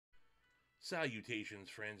Salutations,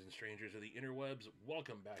 friends and strangers of the interwebs.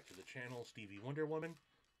 Welcome back to the channel, Stevie Wonder Woman.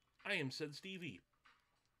 I am said Stevie.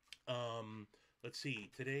 Let's see.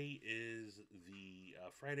 Today is the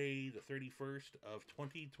Friday, the 31st of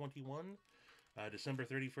 2021, December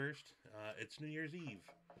 31st. It's New Year's Eve.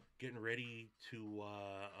 Getting ready to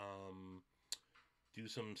do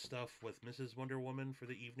some stuff with Mrs. Wonder Woman for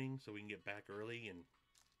the evening, so we can get back early and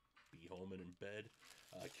be home and in bed.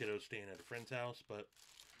 Kiddo's staying at a friend's house, but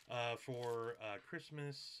for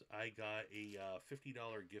Christmas, I got a $50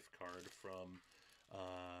 gift card from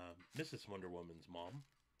Mrs. Wonder Woman's mom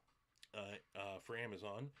for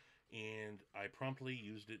Amazon, and I promptly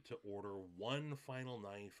used it to order one final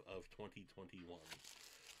knife of 2021.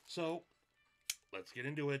 So, let's get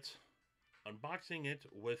into it. Unboxing it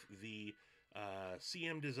with the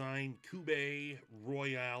CM Design Kubey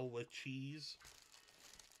Royale with cheese.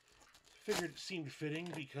 Figured it seemed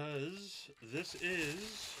fitting because this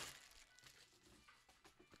is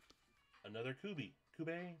another Kubey.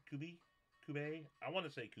 Kubey. I want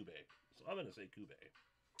to say Kubey, so I'm going to say Kubey.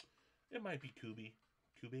 It might be Kubey.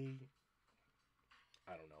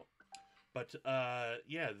 I don't know. But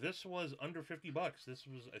yeah, this was under $50. This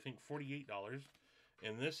was, I think, $48.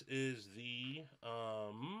 And this is the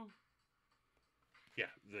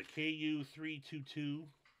the KU322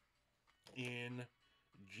 in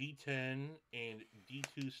G10 and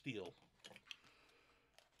D2 steel.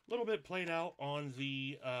 A little bit played out on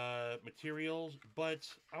the materials, but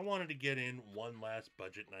I wanted to get in one last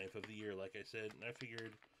budget knife of the year, like I said, and I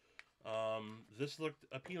figured this looked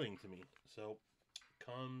appealing to me. So,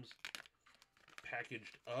 comes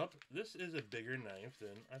packaged up. This is a bigger knife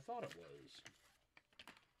than I thought it was,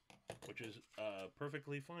 which is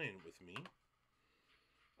perfectly fine with me.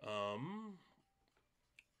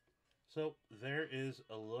 So there is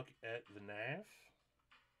a look at the knife.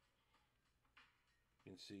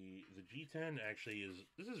 You can see the G10 actually is,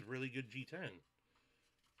 this is really good G10.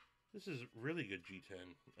 This is really good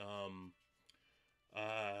G10.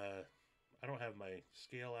 I don't have my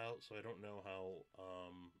scale out, so I don't know how,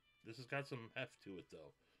 this has got some heft to it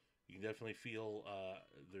though. You can definitely feel,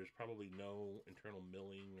 there's probably no internal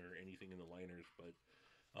milling or anything in the liners, but,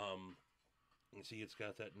 you can see it's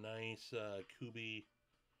got that nice, Kubey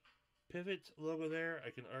pivot logo there. I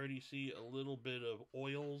can already see a little bit of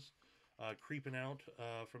oils creeping out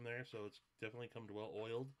from there, so it's definitely come to well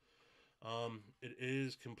oiled. It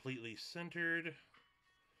is completely centered,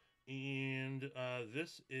 and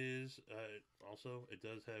this is also, it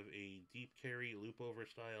does have a deep carry loop over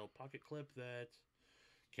style pocket clip that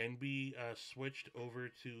can be switched over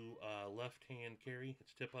to left hand carry.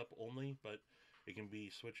 It's tip up only, but it can be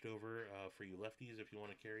switched over for you lefties if you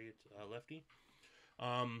want to carry it lefty.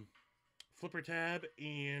 Flipper tab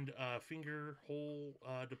and finger hole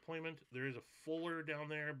deployment. There is a fuller down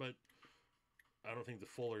there, but I don't think the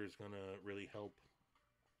fuller is going to really help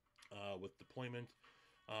with deployment.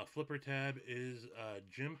 Flipper tab is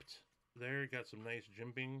jimped there. Got some nice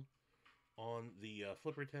jimping on the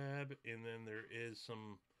flipper tab, and then there is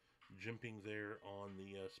some jimping there on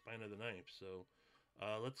the spine of the knife. So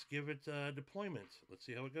let's give it deployment. Let's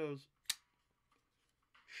see how it goes.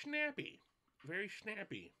 Snappy. Very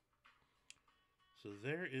snappy. So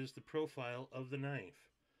there is the profile of the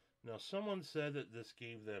knife. Now, someone said that this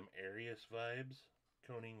gave them Arius vibes.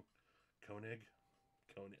 Koenig,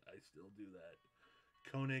 I still do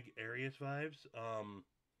that. Koenig Arius vibes.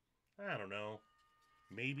 I don't know.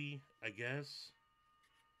 Maybe, I guess.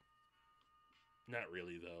 Not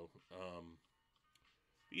really, though.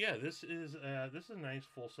 Yeah, this is a nice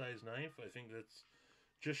full-size knife. I think that's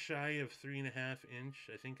just shy of 3.5 inch.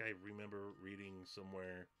 I think I remember reading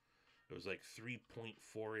somewhere it was like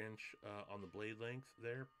 3.4 inch on the blade length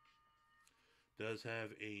there. Does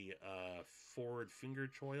have a forward finger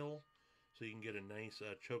choil, so you can get a nice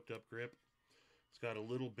choked up grip. It's got a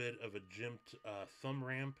little bit of a jimped thumb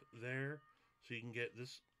ramp there, so you can get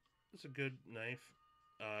this. It's a good knife,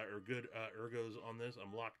 or good ergos on this.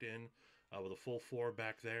 I'm locked in with a full 4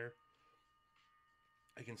 back there.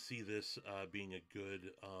 I can see this being a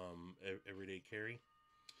good everyday carry.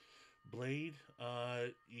 Blade,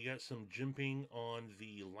 you got some jimping on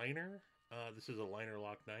the liner. This is a liner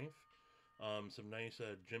lock knife. Some nice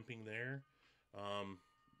jimping there.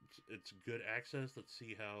 It's good access. Let's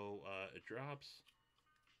see how it drops.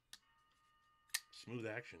 Smooth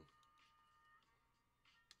action.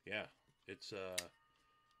 Yeah, it's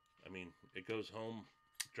I mean, it goes home,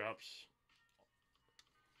 drops.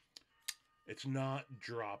 It's not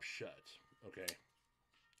drop shut, okay?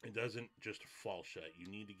 It doesn't just fall shut. You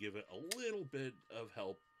need to give it a little bit of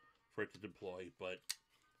help for it to deploy, but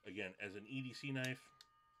again, as an EDC knife,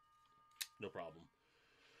 no problem.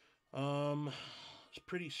 It's a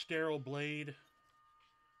pretty sterile blade.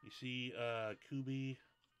 You see Kubey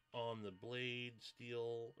on the blade,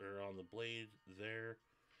 steel, or on the blade there.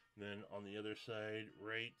 And then on the other side,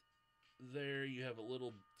 right there, you have a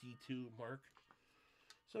little D2 mark.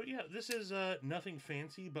 So yeah, this is nothing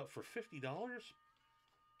fancy, but for $50,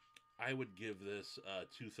 I would give this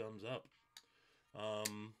 2 thumbs up.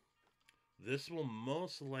 Um, this will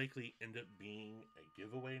most likely end up being a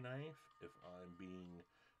giveaway knife, if I'm being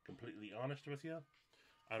completely honest with you.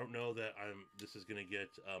 I don't know that this is going to get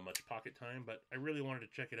much pocket time, but I really wanted to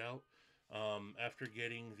check it out. After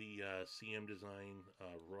getting the CM Design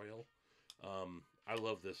Royal, I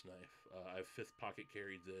love this knife. I've fifth pocket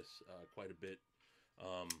carried this quite a bit.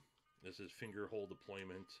 Um, this is finger hole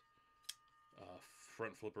deployment,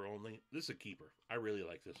 front flipper only. This is a keeper. I really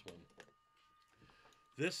like this one.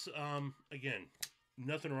 This, again,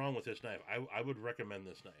 nothing wrong with this knife. I would recommend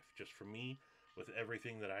this knife just for me with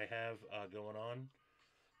everything that I have going on.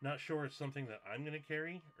 Not sure it's something that I'm going to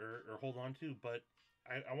carry or hold on to, but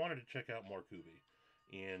I wanted to check out more Kubey.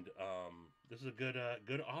 And this is a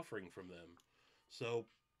good offering from them. So,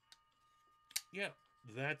 yeah,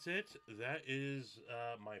 that's it. That is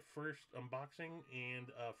my first unboxing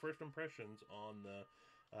and first impressions on the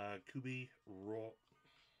Kubey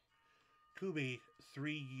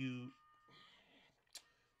 3U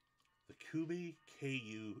the Kubey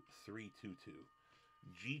KU322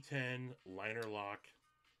 G10 liner lock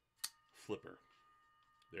flipper.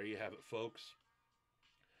 There you have it, folks.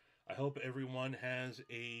 I hope everyone has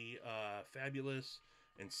a fabulous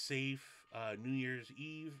and safe New Year's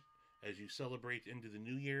Eve as you celebrate into the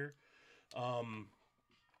new year.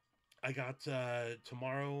 I got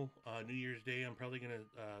tomorrow, New Year's Day, I'm probably going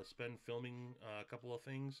to spend filming a couple of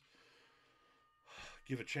things.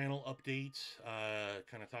 Give a channel update,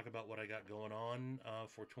 kind of talk about what I got going on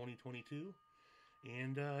for 2022.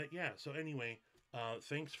 And yeah, so anyway,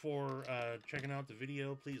 thanks for checking out the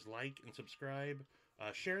video. Please like and subscribe.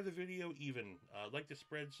 Share the video even. I'd like to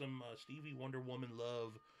spread some Stevie Wonder Woman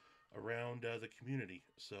love around the community.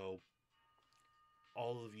 So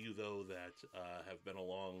all of you, though, that have been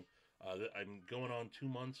along, I'm going on 2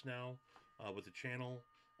 months now with the channel.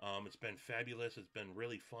 It's been fabulous. It's been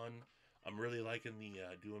really fun. I'm really liking the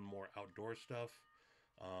doing more outdoor stuff.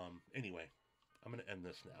 Anyway, I'm going to end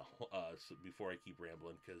this now so before I keep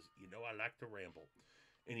rambling, because you know I like to ramble.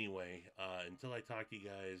 Anyway, until I talk to you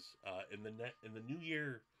guys in the new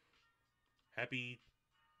year, happy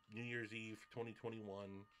New Year's Eve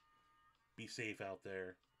 2021. Be safe out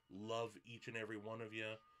there. Love each and every one of you.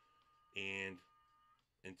 And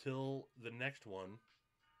until the next one,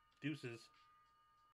 deuces.